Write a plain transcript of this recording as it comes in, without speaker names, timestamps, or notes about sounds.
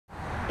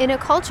In a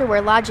culture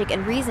where logic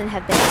and reason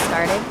have been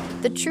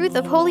discarded, the truth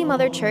of Holy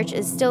Mother Church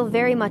is still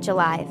very much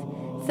alive.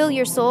 Fill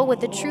your soul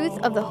with the truth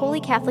of the Holy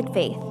Catholic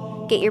faith.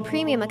 Get your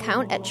premium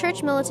account at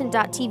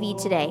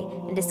churchmilitant.tv today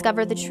and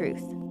discover the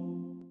truth.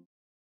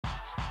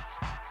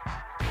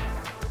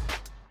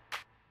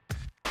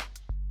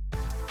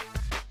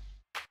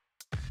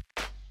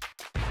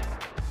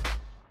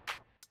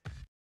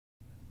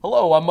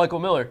 Hello, I'm Michael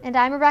Miller. And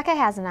I'm Rebecca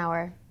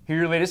Hasenauer. Here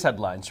are your latest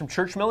headlines from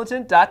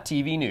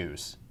churchmilitant.tv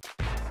News.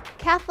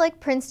 Catholic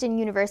Princeton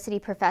University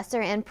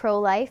professor and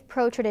pro-life,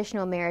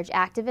 pro-traditional marriage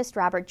activist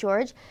Robert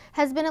George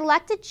has been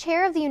elected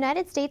chair of the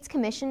United States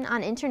Commission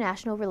on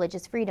International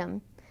Religious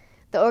Freedom.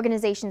 The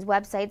organization's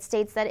website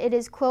states that it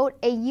is, quote,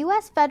 a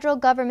U.S. federal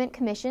government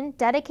commission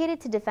dedicated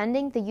to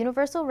defending the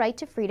universal right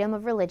to freedom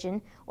of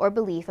religion or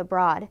belief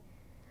abroad.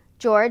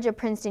 George, a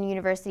Princeton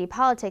University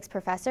politics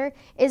professor,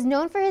 is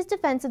known for his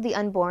defense of the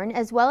unborn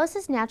as well as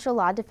his natural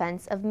law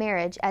defense of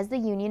marriage as the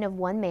union of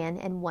one man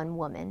and one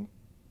woman.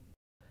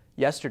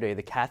 Yesterday,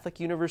 the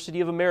Catholic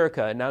University of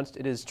America announced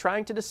it is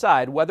trying to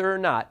decide whether or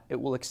not it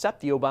will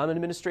accept the Obama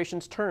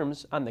administration's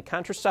terms on the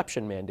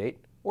contraception mandate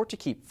or to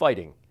keep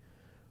fighting.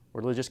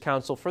 Religious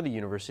counsel for the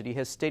university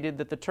has stated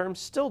that the terms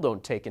still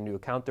don't take into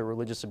account their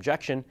religious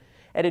objection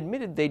and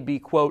admitted they'd be,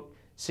 quote,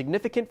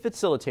 significant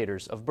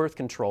facilitators of birth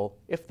control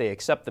if they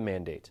accept the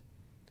mandate.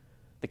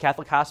 The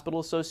Catholic Hospital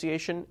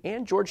Association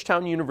and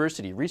Georgetown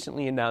University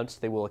recently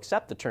announced they will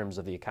accept the terms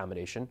of the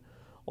accommodation,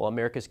 while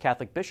America's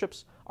Catholic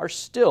bishops are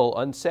still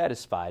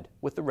unsatisfied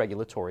with the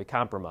regulatory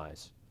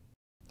compromise.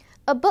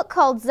 A book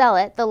called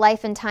Zealot, The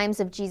Life and Times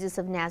of Jesus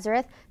of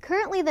Nazareth,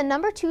 currently the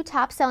 #2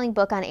 top-selling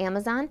book on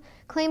Amazon,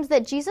 claims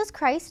that Jesus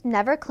Christ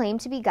never claimed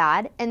to be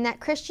God and that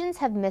Christians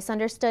have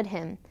misunderstood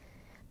him.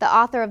 The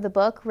author of the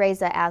book,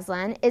 Reza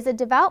Aslan, is a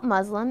devout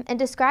Muslim and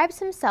describes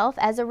himself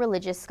as a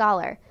religious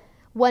scholar.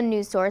 One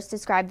news source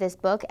described this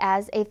book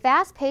as a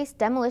fast-paced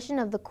demolition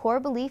of the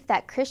core belief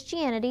that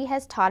Christianity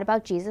has taught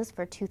about Jesus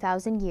for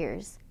 2,000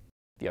 years.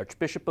 The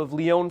Archbishop of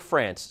Lyon,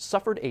 France,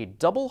 suffered a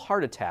double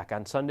heart attack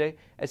on Sunday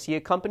as he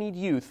accompanied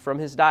youth from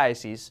his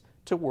diocese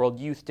to World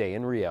Youth Day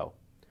in Rio.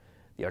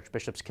 The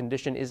Archbishop's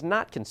condition is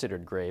not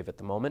considered grave at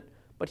the moment,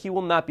 but he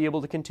will not be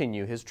able to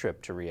continue his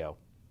trip to Rio.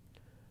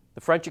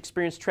 The French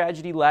experienced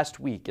tragedy last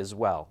week as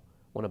well,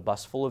 when a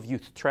bus full of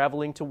youth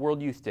traveling to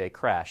World Youth Day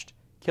crashed,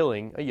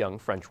 killing a young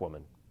French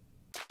woman.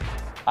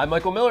 I'm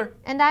Michael Miller.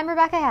 And I'm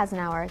Rebecca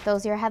Hasenauer.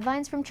 Those are your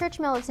headlines from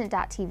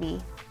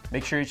churchmilitant.tv.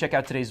 Make sure you check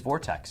out today's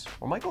Vortex,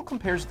 where Michael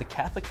compares the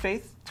Catholic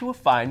faith to a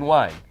fine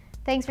wine.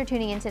 Thanks for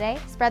tuning in today.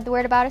 Spread the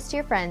word about us to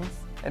your friends.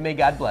 And may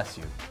God bless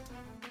you.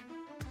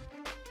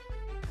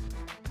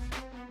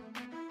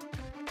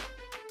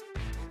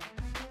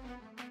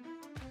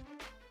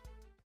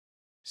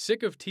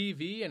 Sick of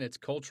TV and its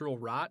cultural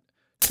rot?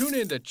 Tune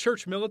in to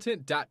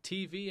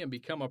churchmilitant.tv and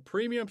become a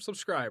premium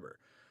subscriber,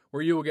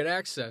 where you will get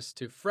access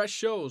to fresh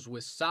shows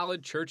with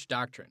solid church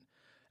doctrine.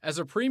 As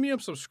a premium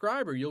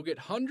subscriber, you'll get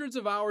hundreds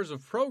of hours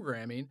of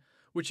programming,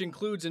 which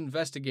includes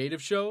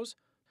investigative shows,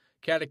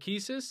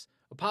 catechesis,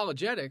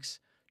 apologetics,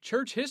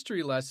 church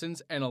history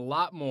lessons, and a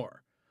lot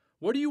more.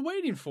 What are you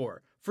waiting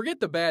for?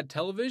 Forget the bad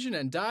television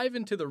and dive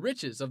into the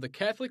riches of the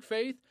Catholic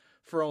faith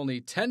for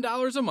only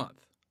 $10 a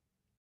month.